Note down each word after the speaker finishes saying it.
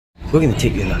we're going to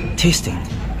take you on a tasting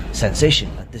sensation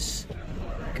at this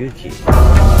Gouqi.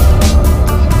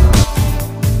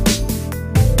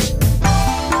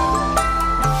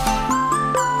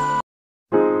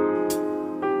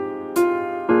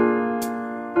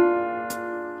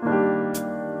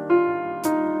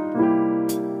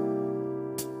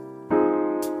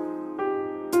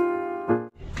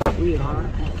 We are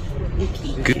at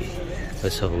Gouqi.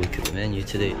 Let's have a look at the menu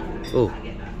today. Oh,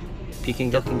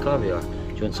 Peking duck and caviar. Do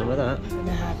you want some of that? We're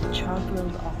gonna have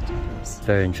char-grilled octopus.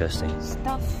 Very interesting.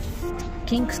 Stuffed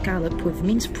king scallop with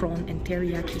minced prawn and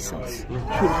teriyaki sauce.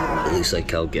 It looks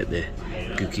like I'll get the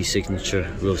Gouqi signature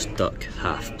roast duck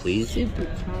half, please. Super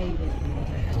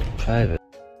private. Private.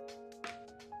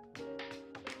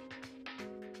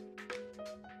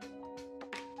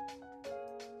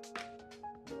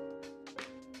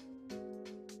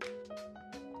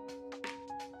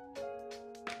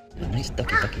 A nice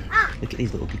ducky. Look at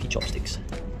these little Gouqi chopsticks.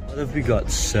 What have we got,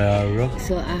 Sarah?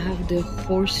 So I have the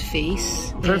horse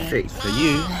face. Perfect for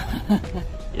you.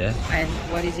 Yeah. And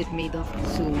what is it made of?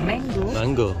 So mango,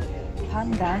 Mango.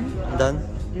 pandan, Done.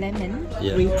 lemon,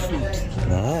 Yeah. grapefruit.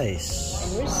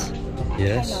 Nice. Yours?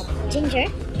 Yes. Ginger.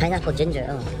 Pineapple ginger,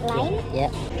 oh. Lime? Yeah.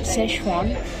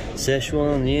 Szechuan.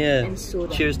 Szechuan, yeah. And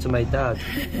soda. Cheers to my dad.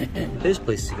 His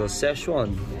place is called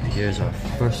Szechuan. Here's our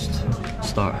first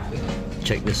starter.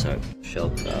 Check this out. Shell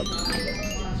crab.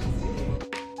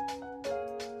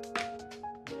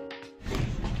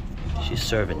 She's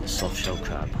serving the soft shell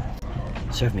crab.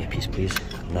 Serve me a piece, please.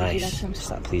 Nice. What's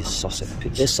that, please? Sauce it.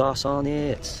 Put this sauce on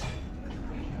it.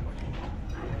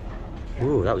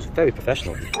 Ooh, that was very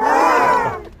professional.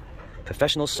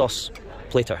 Professional sauce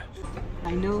plater.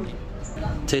 I know.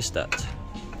 Taste that.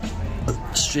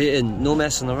 Straight in, no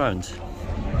messing around.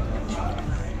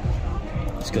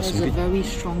 It's got There's some a good. very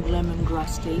strong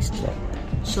lemongrass taste.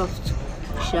 Soft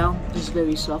shell is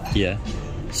very soft. Yeah,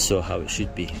 so how it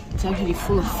should be. It's actually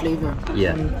full of flavor.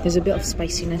 Yeah. There's a bit of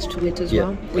spiciness to it as Yeah,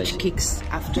 well, which nice. kicks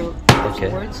Okay.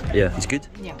 afterwards. Yeah, it's good.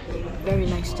 Yeah, very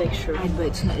nice texture, right, but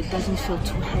it's not, it doesn't feel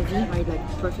too heavy, right?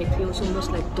 Like perfectly, it's almost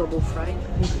like double fried.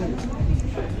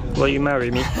 Will you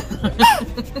marry me?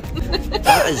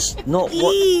 That is not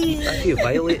what. I feel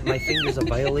violated. My fingers are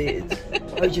violated.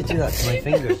 Why would you do that to my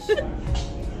fingers?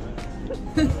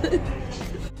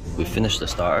 We finished the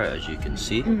starter, as you can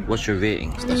see. What's your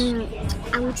rating?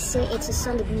 I would say it's a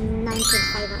solid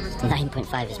 9.5 out of 10.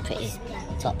 9.5 is pretty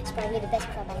top. It's probably the best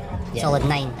crab I have. Yeah. Solid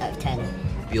 9 out of 10.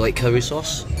 You like curry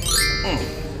sauce?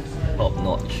 Top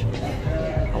notch.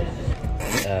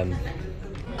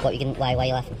 What you can? Why are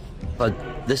you laughing? But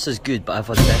this is good, but I've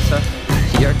had better.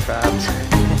 You're trapped.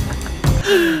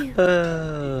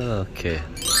 Okay.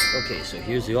 Okay, so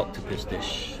here's the octopus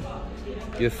dish.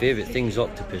 Your favourite thing's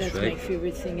octopus, That's right? my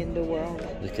favorite thing in the world.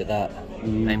 Look at that.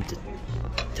 Time to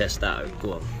test that out.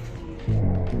 Go on.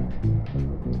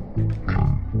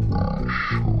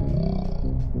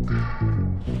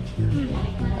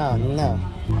 Oh no.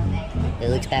 It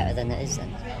looks better than it is then.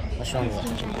 What's wrong with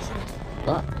it?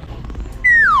 What?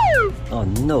 Oh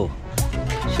no.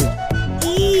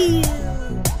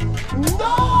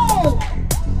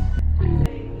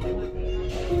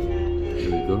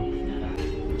 Here we go.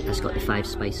 That's got the 5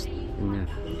 spice in there.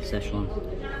 Szechuan.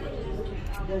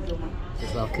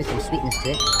 As well, cooking sweetness to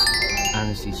it. And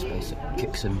it's the spice that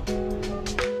kicks in.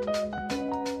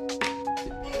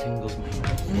 It tingles me.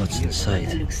 What's That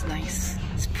inside? looks nice.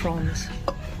 It's prawns.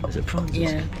 Is it prawns?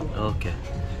 Yeah. Okay.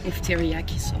 With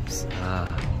teriyaki sauce. Ah,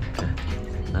 okay.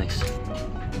 Nice.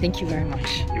 Thank you very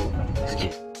much. You're welcome.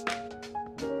 Excuse.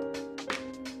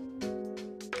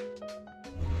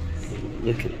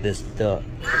 Look at this duck.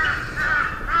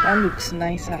 That looks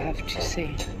nice, I have to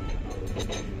say.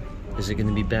 Is it going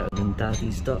to be better than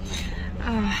Daddy's duck?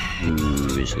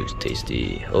 Which looks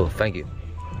tasty. Oh, thank you.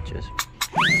 Cheers.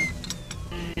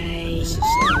 This is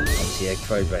fancy egg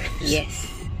fried rice. Yes.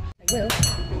 I will.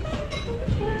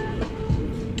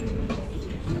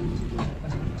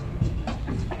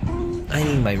 I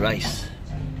need my rice.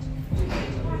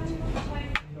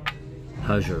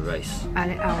 How's your rice?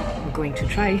 I'm going to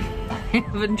try. I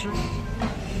haven't tried.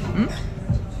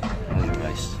 How's your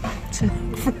rice?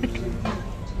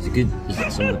 Is it good? Is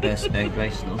it some of the best egg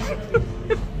rice? No?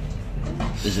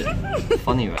 Is it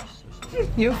funny rice?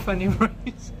 You're funny,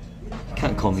 rice.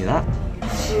 Can't call me that.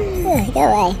 Go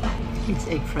away. It's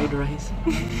egg fried rice.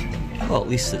 Well, at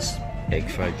least it's egg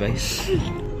fried rice.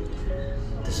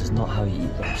 This is not how you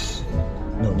eat rice.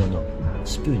 No, no, no.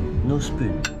 Spoon. No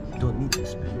spoon. You don't need the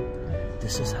spoon.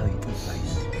 This is how you eat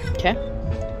rice. Okay.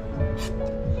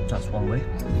 That's one way.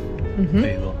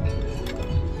 There you go.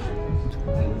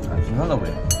 That's another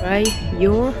way. Try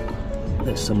your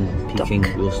That's some Peking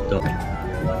roast duck.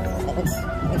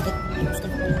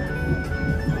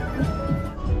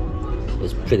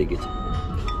 It's pretty good.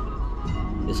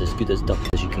 It's as good as duck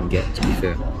as you can get, to be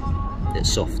fair.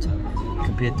 It's soft.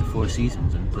 Compared to Four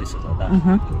Seasons and places like that,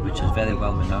 which is very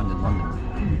well renowned in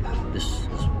London, this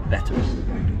is better.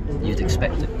 You'd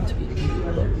expect it to be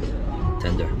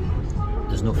tender.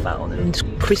 There's no fat on it. It's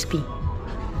crispy.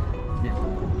 Yeah.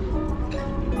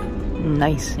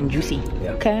 Nice and juicy.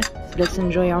 Yeah. Okay, let's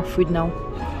enjoy our food now.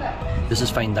 This is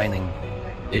fine dining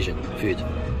Asian food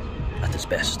at its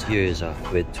best. Here is a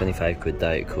 25 quid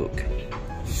Diet Coke.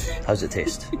 How's it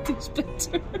taste? It tastes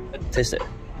better. Taste it.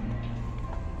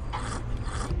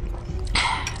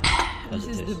 This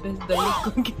is the best Diet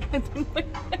Coke I've had in my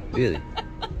life. Really?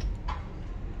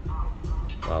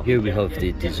 Wow. Here we have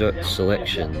the dessert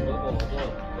selection.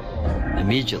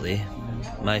 Immediately,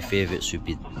 my favourites would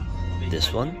be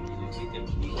this one,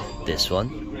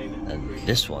 and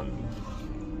this one.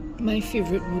 My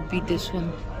favourite would be this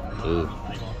one. Ooh.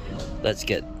 Let's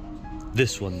get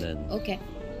this one then. Okay.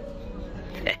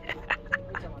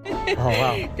 Oh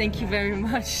wow. Thank you very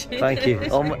much. Thank you.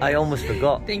 I almost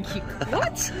forgot. Thank you.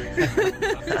 What?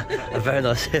 Very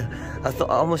nice. I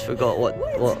almost forgot what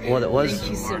it was.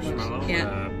 Thank you so much.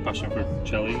 Yeah. Passion fruit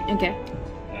jelly. Okay.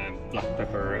 Black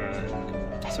pepper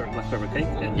cake,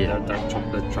 and dark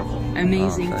chocolate truffle.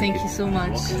 Amazing. Oh, thank you so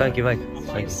much. Thank you, Mike.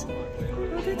 Thanks.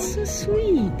 Oh, that's so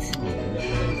sweet.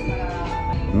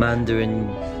 Mandarin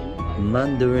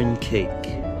cake.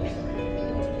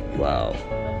 Wow.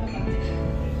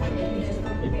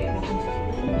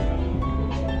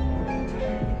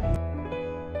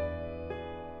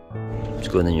 It's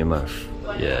going in your mouth.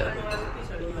 Yeah.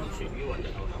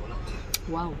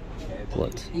 Wow.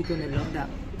 What? You're gonna love that.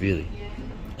 Really?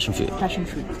 Passion fruit. Passion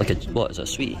fruit. Like a what? Is that a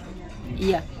sweetie?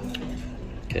 Yeah.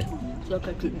 Okay. It's like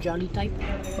a jelly type.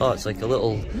 Oh, it's like a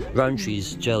little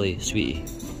Roundtree's jelly sweetie.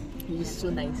 It's so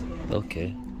nice.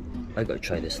 Okay. I gotta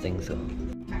try this thing though.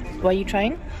 What are you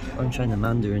trying? I'm trying the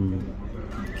Mandarin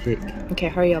cake. Okay,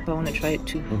 hurry up. I want to try it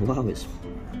too. Oh wow, it's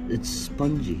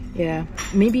spongy. Yeah.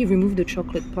 Maybe remove the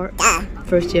chocolate part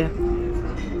first. Yeah.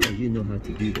 Oh, you know how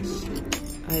to do this.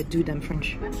 I do them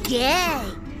French. Yeah.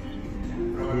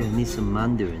 Here, I need some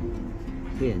Mandarin.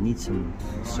 Here, I need some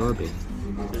sorbet.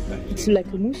 It's like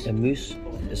a mousse. A mousse.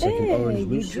 It's like an orange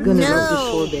mousse. You're gonna love the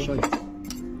No. sorbet.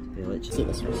 Yeah, let's See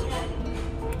this first.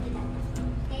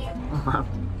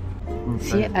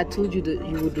 See, I told you that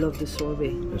you would love the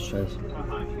sorbet. Let's try this.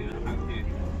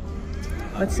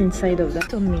 What's inside of that?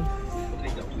 Tell me.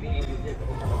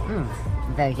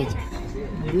 Very good.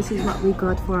 This is what we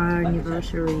got for our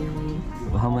anniversary.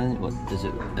 Well, how many? What is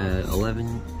it?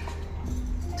 11,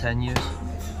 10 years,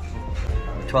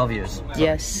 12 years.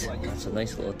 Yes. That's a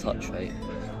nice little touch, right?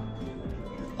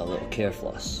 A little care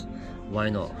floss. Why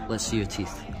not? Let's see your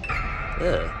teeth.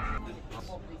 Ugh.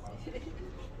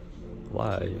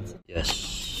 Why?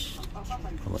 Yes.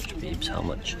 How much, babes? How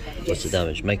much? What's the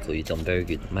damage? Michael, you done very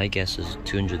good. My guess is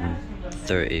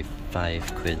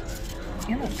 235 quid.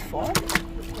 You're not far.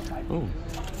 Oh,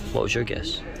 what was your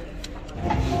guess?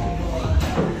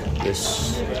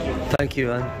 Yes. Thank you,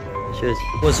 man. Cheers.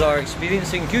 Was our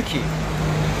experience in Gouqi?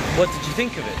 What did you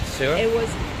think of it, Sarah? It was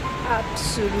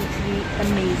absolutely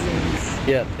amazing.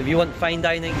 Yeah. If you want fine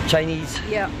dining, Chinese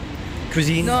Yeah.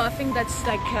 cuisine. No, I think that's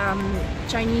like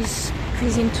Chinese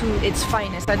cuisine to its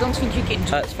finest. I don't think you can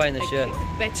do That's finest, yeah.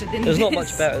 better than There's this. not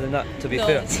much better than that, to be No,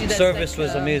 fair. see, that's Service like,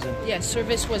 was amazing. Yeah,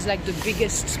 service was like the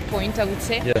biggest point, I would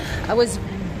say. Yeah. I was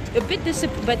a bit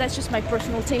disappointed, but that's just my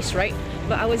personal taste, right?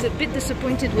 But I was a bit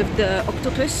disappointed with the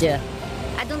octopus. Yeah.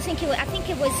 I don't think it was. I think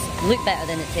it was. Looked better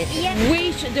than it tasted. Yeah.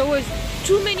 There was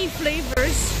too many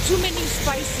flavors, too many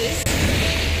spices,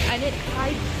 and it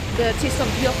hid the taste of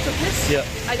the octopus. Yeah.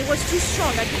 And it was too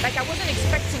strong. I wasn't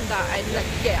expecting that.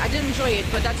 I didn't enjoy it,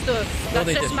 but that's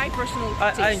they just did. my personal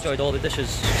taste. I enjoyed all the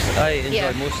dishes. I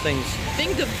enjoyed most things. I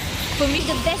think for me,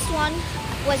 The best one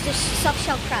was the soft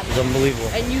shell crab. It was unbelievable.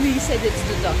 and you said it's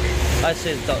the duck. I'd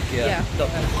say the duck, yeah. Yeah.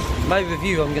 Duck. My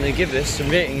review, I'm going to give this,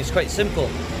 and rating is quite simple.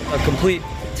 A complete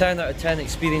 10 out of 10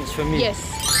 experience for me. Yes.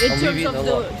 In I'm terms leaving of a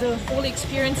lot. the whole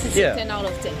experience, it's Yeah. a 10 out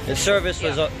of 10. The service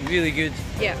was really good.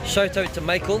 Yeah. Shout out to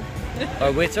Michael,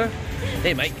 our waiter.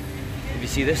 Hey Mike, if you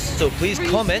see this. So please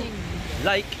comment,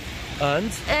 like,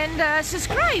 and And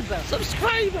subscribe.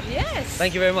 subscribe. Yes.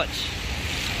 Thank you very much.